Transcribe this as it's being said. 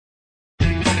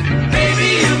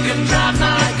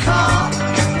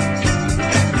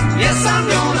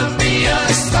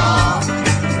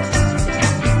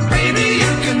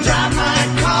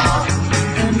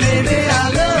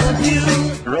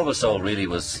Rubber Soul really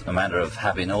was a matter of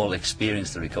having all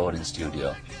experienced the recording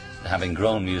studio, having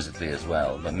grown musically as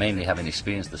well, but mainly having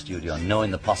experienced the studio and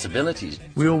knowing the possibilities.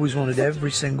 We always wanted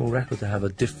every single record to have a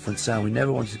different sound. We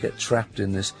never wanted to get trapped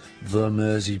in this the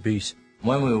Mersey beat.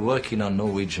 When we were working on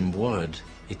Norwegian Wood,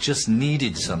 it just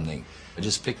needed something. I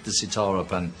just picked the sitar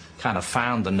up and kind of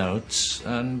found the notes,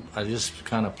 and I just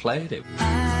kind of played it.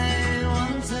 I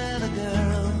once had a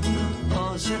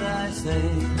girl, or should I say,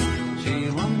 she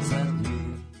once had me.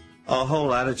 Our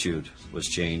whole attitude was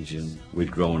changing.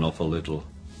 We'd grown up a little.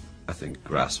 I think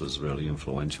Grass was really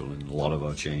influential in a lot of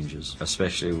our changes,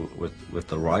 especially with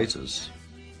the writers.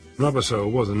 Rubber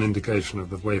Soul was an indication of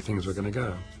the way things were going to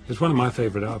go. It's one of my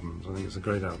favourite albums. I think it's a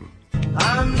great album.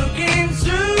 I'm looking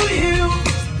through